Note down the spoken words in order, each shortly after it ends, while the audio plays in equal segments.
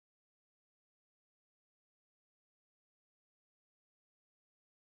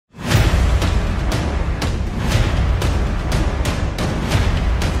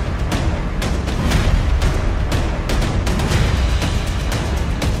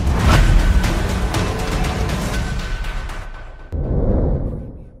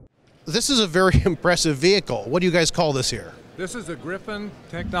this is a very impressive vehicle. What do you guys call this here? This is a Griffin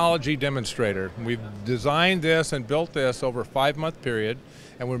technology demonstrator. We've designed this and built this over a 5-month period,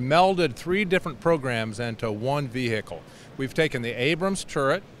 and we've melded 3 different programs into one vehicle. We've taken the Abrams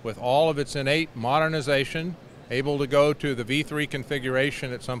turret with all of its innate modernization, able to go to the V3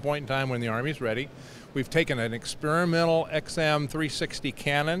 configuration at some point in time when the Army's ready. We've taken an experimental XM 360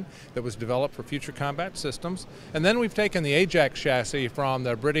 cannon that was developed for future combat systems, and then we've taken the Ajax chassis from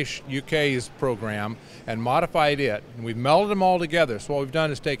the British UK's program and modified it, and we've melded them all together. So what we've done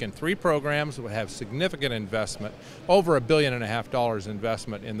is taken 3 programs that would have significant investment, over $1.5 billion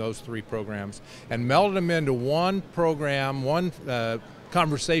investment in those 3 programs, and melded them into one program, one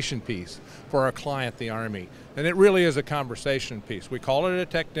conversation piece for our client, the Army. And it really is a conversation piece. We call it a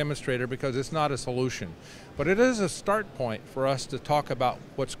tech demonstrator because it's not a solution, but it is a start point for us to talk about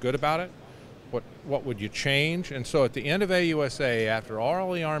what's good about it, what would you change. And so at the end of AUSA, after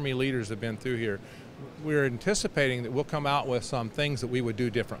all the Army leaders have been through here, we're anticipating that we'll come out with some things that we would do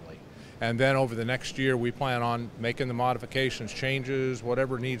differently. And then over the next year, we plan on making the modifications, changes,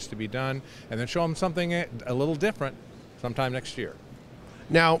 whatever needs to be done, and then show them something a little different sometime next year.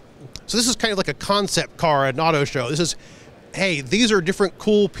 Now, so this is kind of like a concept car at an auto show. This is, hey, these are different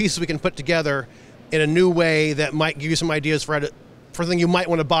cool pieces we can put together in a new way that might give you some ideas for something you might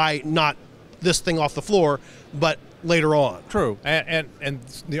want to buy, not this thing off the floor, but later on. True, and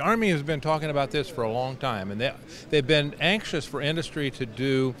the Army has been talking about this for a long time, and they've been anxious for industry to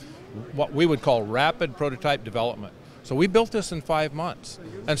do what we would call rapid prototype development. So we built this in 5 months,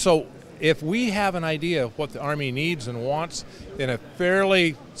 and so if we have an idea of what the Army needs and wants in a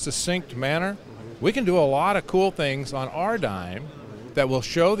fairly succinct manner, we can do a lot of cool things on our dime that will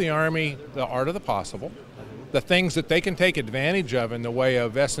show the Army the art of the possible, the things that they can take advantage of in the way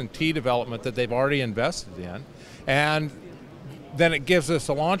of S&T development that they've already invested in, and then it gives us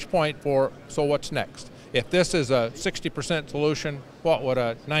a launch point for, so what's next? If this is a 60% solution, what would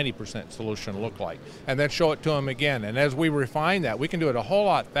a 90% solution look like? And then show it to them again. And as we refine that, we can do it a whole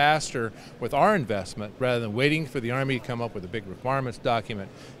lot faster with our investment rather than waiting for the Army to come up with a big requirements document,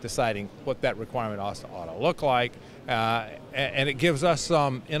 deciding what that requirement ought to look like. And it gives us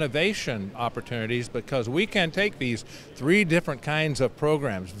some innovation opportunities because we can take these 3 different kinds of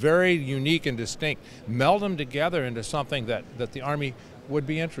programs, very unique and distinct, meld them together into something that the Army would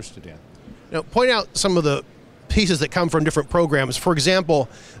be interested in. Now, point out some of the pieces that come from different programs. For example,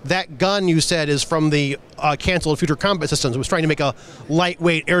 that gun you said is from the canceled Future Combat Systems. It was trying to make a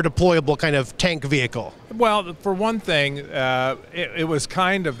lightweight, air-deployable kind of tank vehicle. Well, for one thing, it was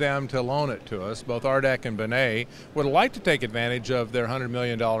kind of them to loan it to us. Both Ardek and Benet would like to take advantage of their $100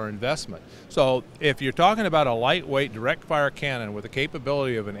 million investment. So if you're talking about a lightweight direct-fire cannon with the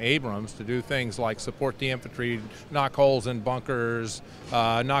capability of an Abrams to do things like support the infantry, knock holes in bunkers,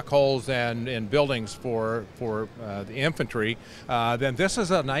 knock holes in buildings for the infantry, then this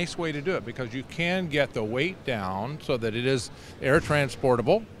is a nice way to do it because you can get the weight down so that it is air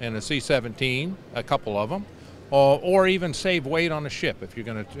transportable in a C-17, a couple of them, or even save weight on a ship if you're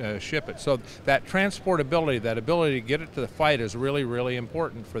going to ship it. So that transportability, that ability to get it to the fight is really, really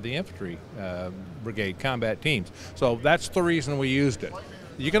important for the infantry brigade combat teams. So that's the reason we used it.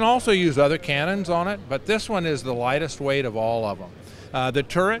 You can also use other cannons on it, but this one is the lightest weight of all of them. The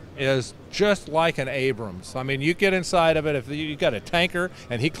turret is just like an Abrams. I mean, you get inside of it, if you got a tanker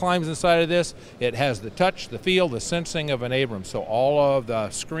and he climbs inside of this, it has the touch, the feel, the sensing of an Abrams. So all of the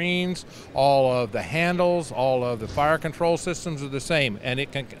screens, all of the handles, all of the fire control systems are the same, and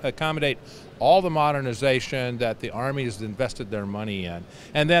it can accommodate all the modernization that the Army has invested their money in.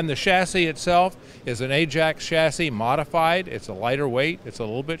 And then the chassis itself is an Ajax chassis modified. It's a lighter weight, it's a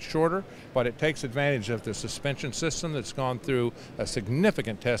little bit shorter, but it takes advantage of the suspension system that's gone through a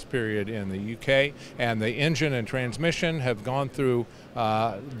significant test period in the UK, and the engine and transmission have gone through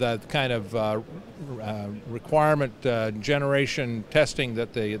the kind of requirement generation testing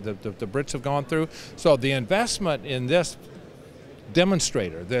that the Brits have gone through. So the investment in this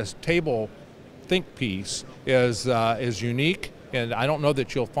demonstrator, this table think piece, is unique, and I don't know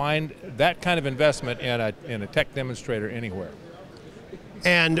that you'll find that kind of investment in a tech demonstrator anywhere.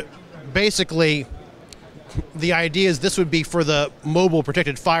 And basically, the idea is this would be for the mobile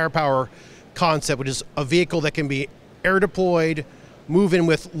protected firepower concept, which is a vehicle that can be air deployed, move in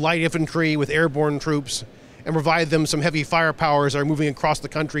with light infantry, with airborne troops, and provide them some heavy firepower as they're moving across the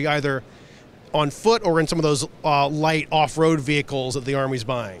country, either on foot or in some of those light off-road vehicles that the Army's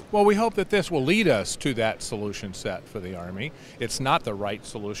buying. Well, we hope that this will lead us to that solution set for the Army. It's not the right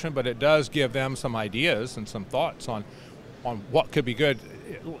solution, but it does give them some ideas and some thoughts on what could be good.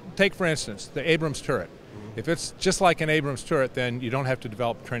 Take, for instance, the Abrams turret. If it's just like an Abrams turret, then you don't have to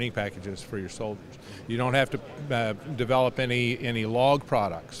develop training packages for your soldiers. You don't have to develop any log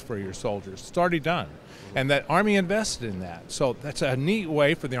products for your soldiers. It's already done. And that Army invested in that. So that's a neat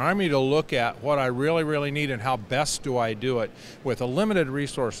way for the Army to look at what I really, really need and how best do I do it with the limited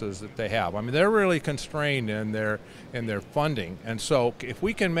resources that they have. I mean, they're really constrained in their funding. And so if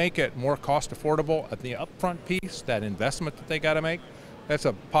we can make it more cost affordable at the upfront piece, that investment that they got to make, that's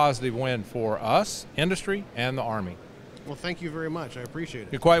a positive win for us, industry, and the Army. Well, thank you very much. I appreciate it.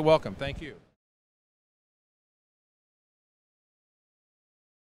 You're quite welcome. Thank you.